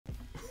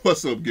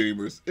What's up,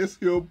 gamers? It's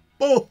your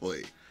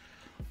boy,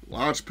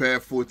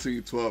 Launchpad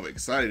 1412.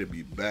 Excited to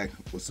be back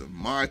with some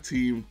My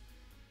Team,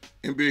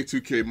 NBA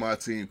 2K My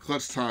Team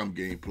Clutch Time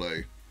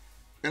gameplay.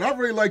 And I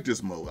really like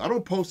this mode. I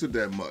don't post it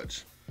that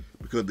much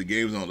because the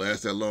games don't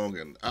last that long.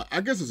 And I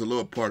guess it's a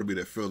little part of me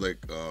that feels like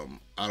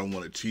I don't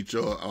want to cheat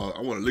y'all.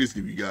 I want to at least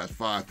give you guys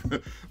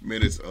 5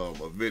 minutes of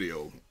a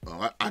video.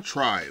 I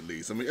try at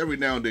least. I mean, every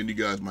now and then you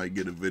guys might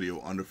get a video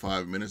under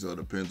 5 minutes. It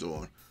depends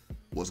on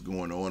what's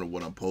going on and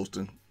what I'm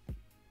posting.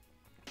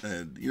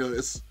 And you know,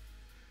 it's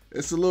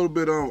a little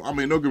bit I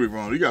mean, don't get me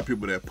wrong, you got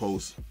people that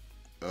post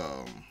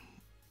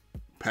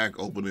pack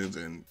openings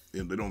and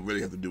they don't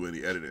really have to do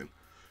any editing.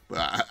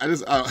 But I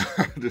just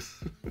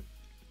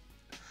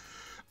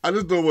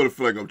don't want to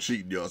feel like I'm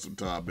cheating y'all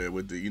sometimes, man,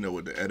 with the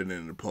with the editing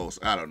and the post.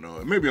 I don't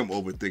know. Maybe I'm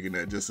overthinking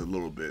that just a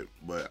little bit.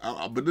 But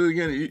then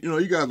again,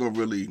 you guys don't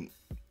really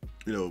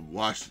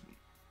watch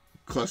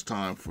Clutch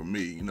Time for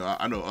me.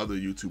 I know other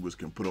YouTubers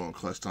can put on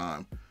Clutch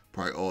Time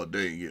probably all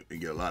day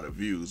and get a lot of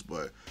views,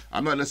 but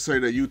I'm not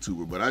necessarily a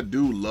YouTuber, but I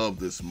do love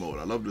this mode.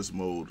 I love this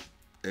mode,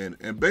 and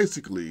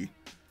basically,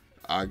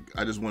 I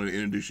just want to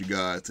introduce you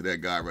guys to that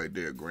guy right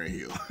there, Grant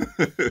Hill.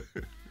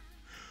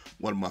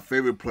 One of my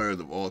favorite players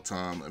of all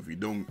time. If you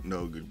don't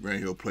know, Grant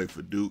Hill played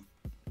for Duke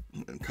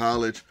in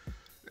college,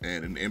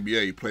 and in the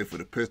NBA, he played for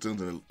the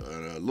Pistons and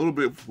a little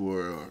bit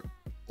for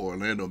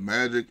Orlando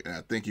Magic, and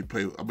I think he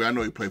played, I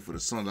know he played for the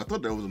Suns. I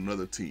thought that was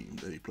another team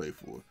that he played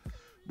for.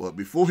 But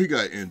before he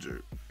got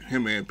injured,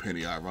 him and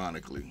Penny,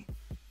 ironically,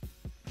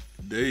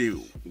 they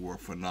were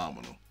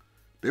phenomenal.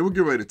 They were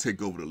getting ready to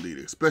take over the league,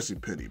 especially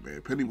Penny,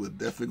 man. Penny was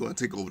definitely going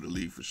to take over the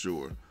league for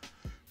sure.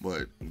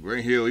 But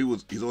Grant Hill,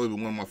 he's always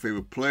been one of my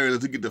favorite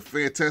players. He get the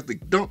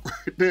fantastic dunk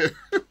right there.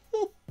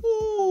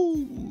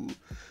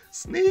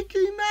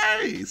 Sneaky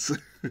nice.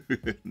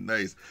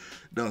 Nice.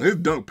 His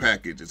dunk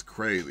package is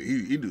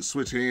crazy. He do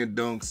switch hand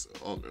dunks,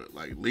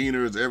 like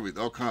leaners,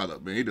 all kinds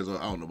of, man. He does,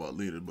 I don't know about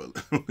leaners, but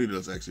he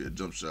does actually a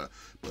jump shot.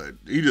 But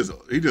he does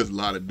a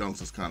lot of dunks.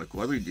 That's kind of cool.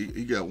 I think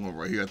he got one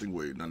right here. I think,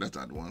 wait, no, that's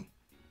not the one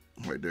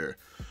right there.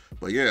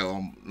 But yeah,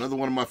 another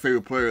one of my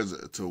favorite players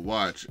to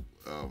watch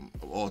of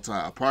all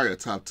time. Probably a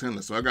top 10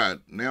 list. So I got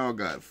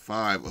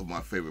 5 of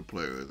my favorite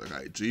players. I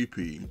got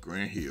GP,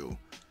 Grant Hill,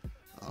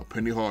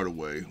 Penny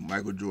Hardaway,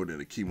 Michael Jordan,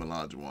 and Akeem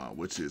Olajuwon,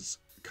 which is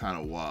kind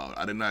of wild.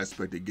 I did not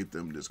expect to get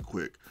them this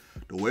quick.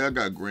 The way I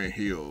got Grant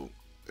Hill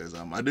is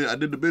I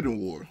did the bidding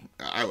war.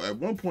 At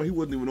one point he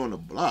wasn't even on the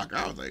block.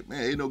 I was like,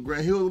 man, ain't no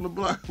Grant Hill on the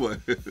block.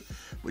 But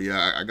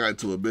yeah, I got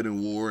into a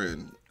bidding war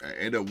and I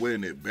ended up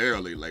winning it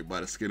barely, like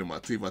by the skin of my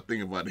teeth. I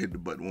think if I'd hit the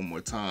button one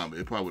more time,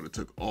 it probably would have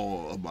took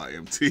all of my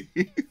MT.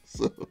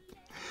 So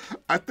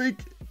I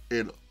think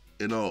in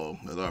all,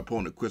 as our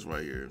opponent quits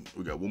right here,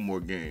 we got one more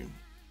game.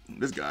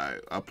 This guy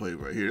I played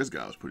right here, this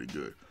guy was pretty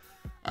good.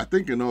 I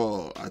think in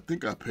all, I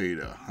paid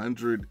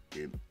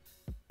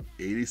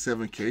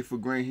 $187K for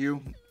Grant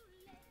Hill.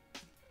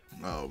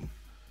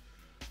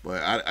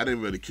 But I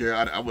didn't really care.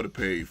 I would have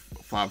paid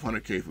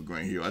 $500K for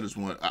Grant Hill. I just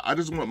want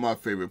my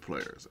favorite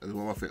players. I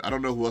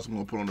don't know who else I'm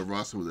gonna put on the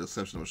roster with the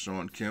exception of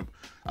Sean Kemp.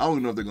 I don't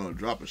even know if they're gonna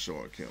drop a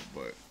Sean Kemp,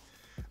 but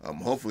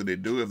hopefully they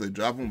do. If they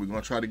drop him, we're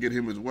gonna try to get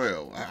him as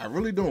well. I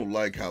really don't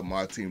like how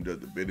my team does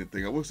the bidding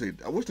thing. I wish they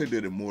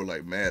did it more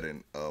like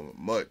Madden,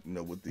 MUT.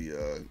 With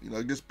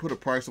the just put a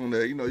price on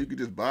there. You could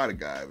just buy the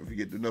guy if you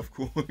get enough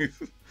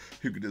coins.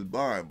 You could just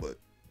buy him. But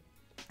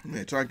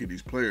man, trying to get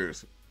these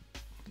players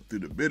through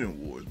the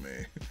bidding wars,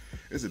 man,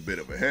 it's a bit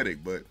of a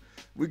headache. But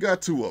we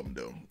got 2 of them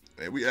though,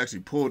 and we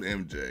actually pulled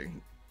MJ.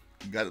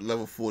 Got a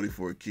level 40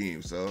 for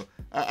Akeem, so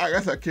I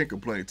guess I can't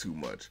complain too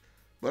much.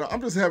 But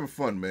I'm just having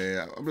fun,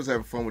 man. I'm just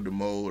having fun with the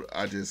mode.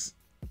 I just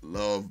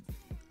love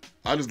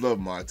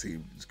my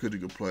team just because you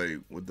can play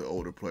with the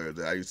older players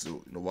that I used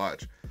to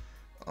watch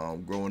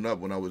growing up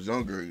when I was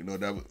younger.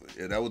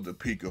 That was the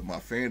peak of my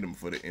fandom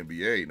for the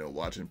NBA.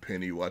 Watching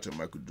Penny, watching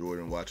Michael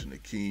Jordan, watching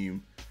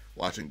Akeem,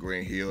 watching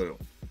Grant Hill,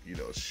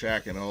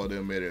 Shaq and all of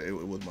them. Man, it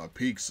was my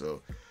peak.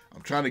 So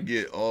I'm trying to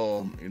get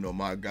all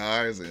my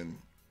guys and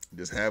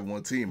just have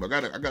one team. I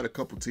got a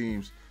couple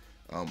teams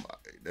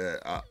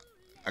that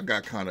I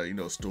got kind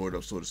of, stored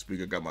up, so to speak.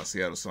 I got my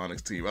Seattle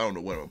Sonics team. I don't know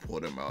when I'm gonna pull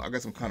them out. I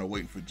guess I'm kind of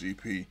waiting for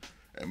GP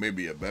and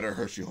maybe a better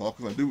Hershey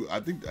Hawkins. I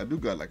think I do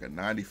got like a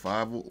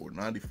 95 or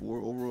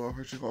 94 overall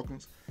Hershey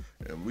Hawkins,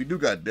 and we do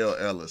got Dale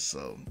Ellis.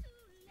 So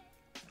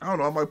I don't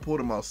know. I might pull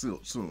them out soon.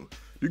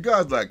 You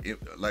guys like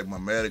my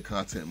Madden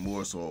content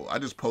more, so I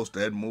just post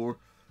that more.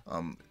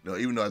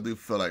 Even though I do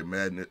feel like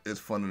Madden is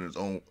fun in its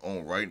own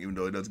right, even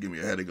though it does give me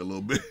a headache a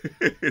little bit.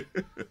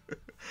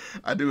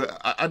 I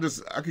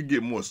could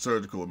get more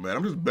surgical with Madden.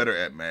 I'm just better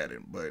at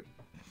Madden, but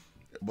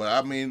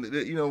I mean,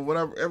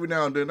 whenever, every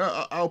now and then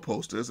I'll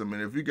post this. I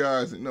mean, if you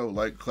guys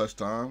like Clutch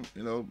Time,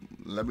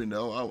 let me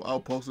know. I'll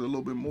post it a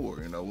little bit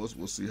more.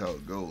 We'll see how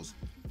it goes.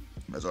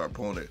 As our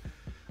opponent,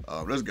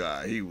 this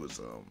guy, he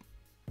was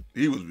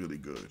really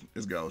good.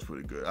 This guy was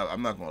pretty good.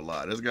 I'm not gonna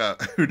lie. This guy,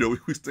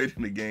 we stayed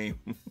in the game.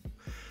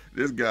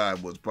 This guy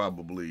was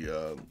probably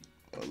a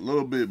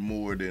little bit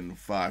more than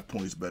 5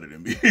 points better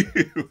than me.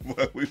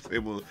 But we was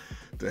able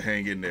to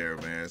hang in there,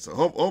 man. So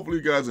hopefully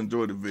you guys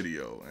enjoyed the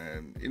video.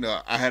 And, you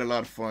know, I had a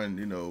lot of fun,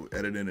 you know,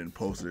 editing and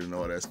posting and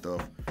all that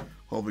stuff.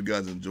 Hope you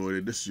guys enjoyed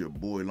it. This is your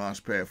boy,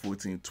 Launchpad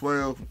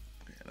 1412,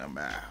 and I'm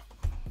out.